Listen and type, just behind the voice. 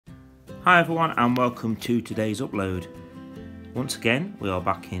Hi everyone and welcome to today's upload. Once again we are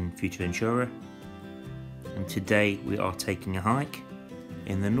back in Fuerteventura and today we are taking a hike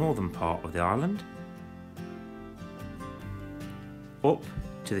in the northern part of the island up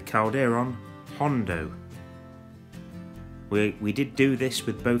to the Calderon Hondo. We did do this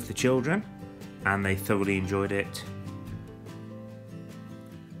with both the children and they thoroughly enjoyed it.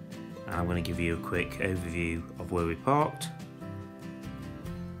 I'm going to give you a quick overview of where we parked.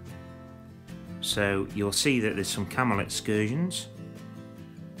 So you'll see that there's some camel excursions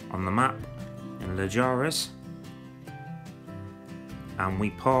on the map in Lajaras, and we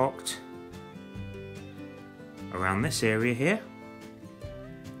parked around this area here,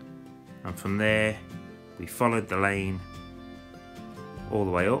 and from there we followed the lane all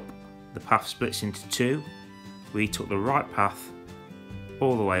the way up. The path splits into two. We took the right path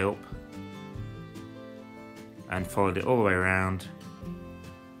all the way up and followed it all the way around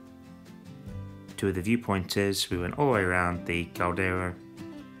to where the viewpoint is. We went all the way around the caldera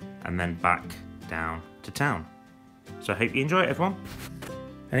and then back down to town. So I hope you enjoy it, everyone.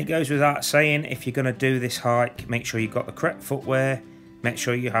 And it goes without saying, if you're going to do this hike, make sure you've got the correct footwear, make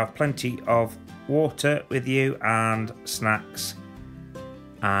sure you have plenty of water with you and snacks,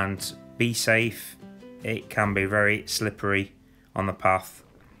 and be safe. It can be very slippery on the path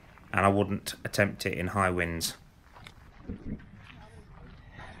and I wouldn't attempt it in high winds.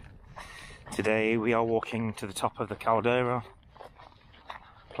 Today we are walking to the top of the caldera.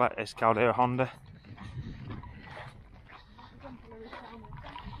 It's Calderón Hondo.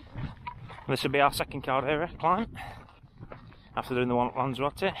 This will be our second caldera climb after doing the one at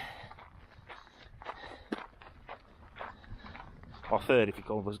Lanzarote. Or third if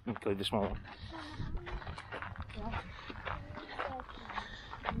you include the small one.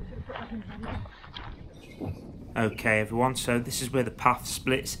 Okay everyone, so this is where the path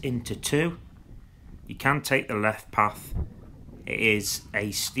splits into two. You can take the left path. It is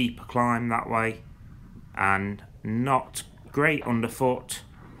a steeper climb that way and not great underfoot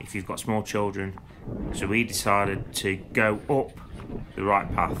if you've got small children, so we decided to go up the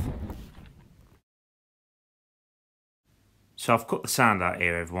right path. So I've cut the sound out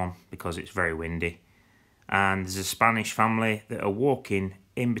here everyone because it's very windy, and there's a Spanish family that are walking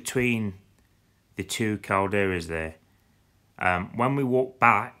in between the two calderas there. When we walk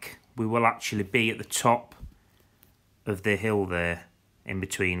back we will actually be at the top of the hill there in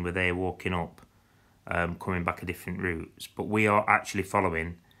between where they're walking up, coming back a different routes, but we are actually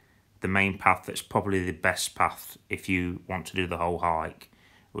following the main path. That's probably the best path if you want to do the whole hike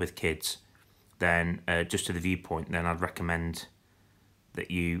with kids. Then just to the viewpoint, then I'd recommend that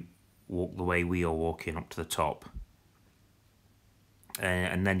you walk the way we are walking up to the top.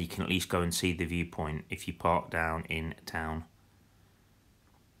 And then you can at least go and see the viewpoint if you park down in town.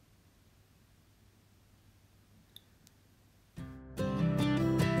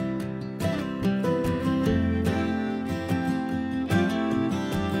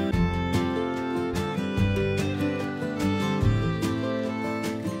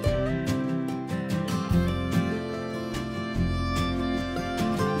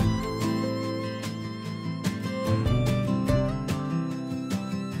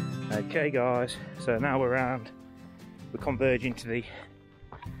 Okay guys, so now we're converging to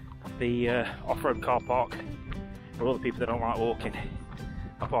the off-road car park where all the people that don't like walking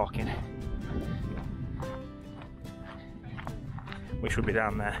are parking, which will be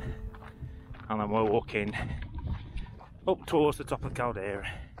down there, and then we're walking up towards the top of the caldera.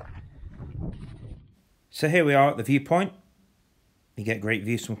 So here we are at the viewpoint. You get great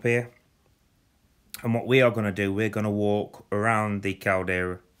views from up here, and what we are going to do, we're going to walk around the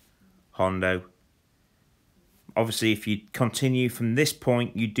Calderón Hondo. Obviously if you continue from this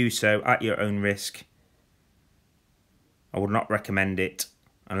point you do so at your own risk. I would not recommend it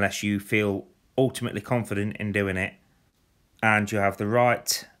unless you feel ultimately confident in doing it and you have the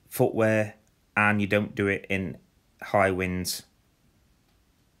right footwear and you don't do it in high winds,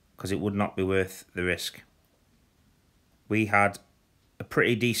 because it would not be worth the risk. We had a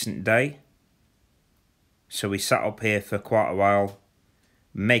pretty decent day, so we sat up here for quite a while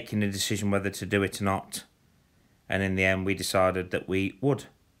making a decision whether to do it or not, and in the end we decided that we would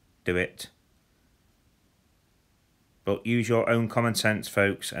do it. But use your own common sense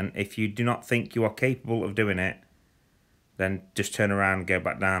folks, and if you do not think you are capable of doing it, then just turn around and go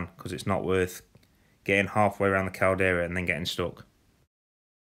back down, because it's not worth getting halfway around the caldera and then getting stuck.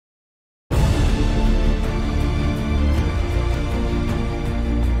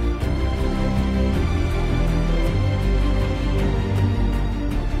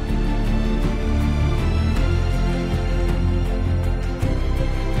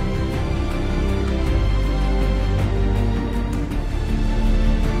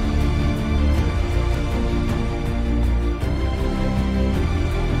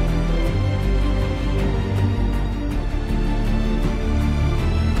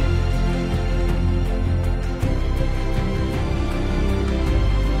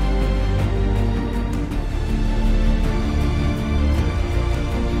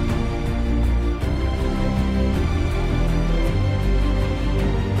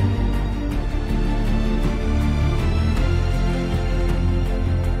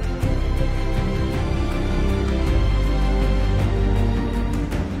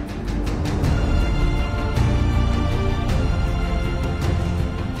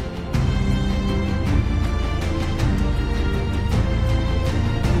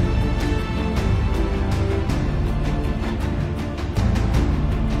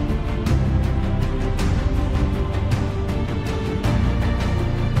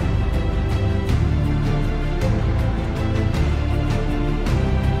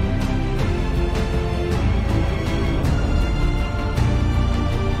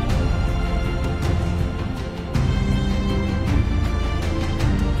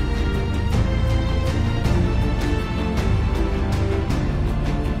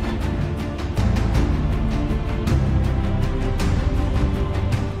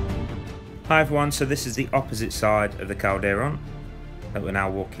 Hi everyone, so this is the opposite side of the Calderon that we're now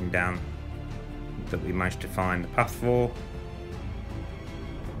walking down, that we managed to find the path for.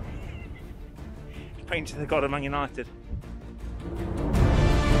 Painted the God of Man United.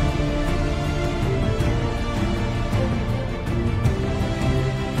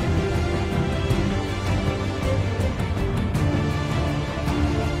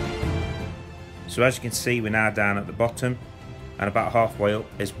 So as you can see, we're now down at the bottom, and about halfway up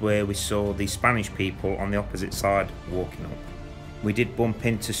is where we saw the Spanish people on the opposite side walking up. We did bump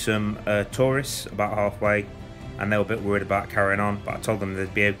into some tourists about halfway, and they were a bit worried about carrying on, but I told them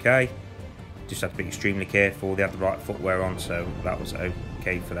they'd be okay. Just had to be extremely careful. They had the right footwear on, so that was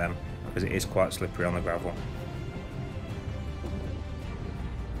okay for them, because it is quite slippery on the gravel.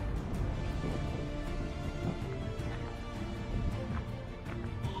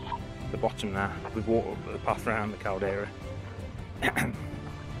 The bottom now, we've walked up the path around the caldera,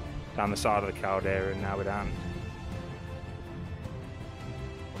 down the side of the caldera, and now we're down.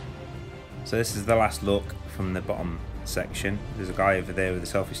 So this is the last look from the bottom section. There's a guy over there with a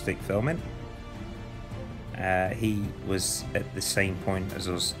selfie stick filming. He was at the same point as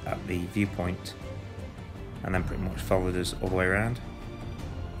us at the viewpoint, and then pretty much followed us all the way around.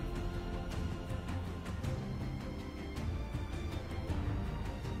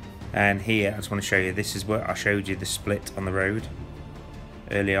 And here I just want to show you, this is where I showed you the split on the road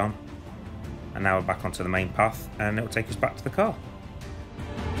early on, and now we're back onto the main path, and it will take us back to the car.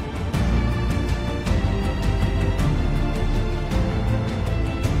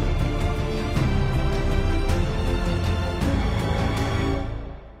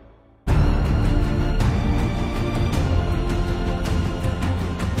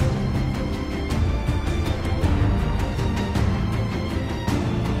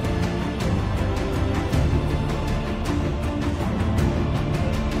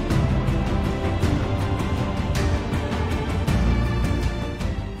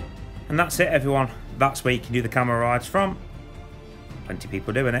 And that's it everyone, that's where you can do the camera rides from. Plenty of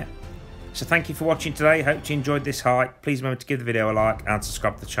people doing it. So thank you for watching today, hope you enjoyed this hike. Please remember to give the video a like and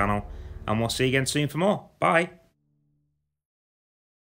subscribe to the channel, and we'll see you again soon for more. Bye.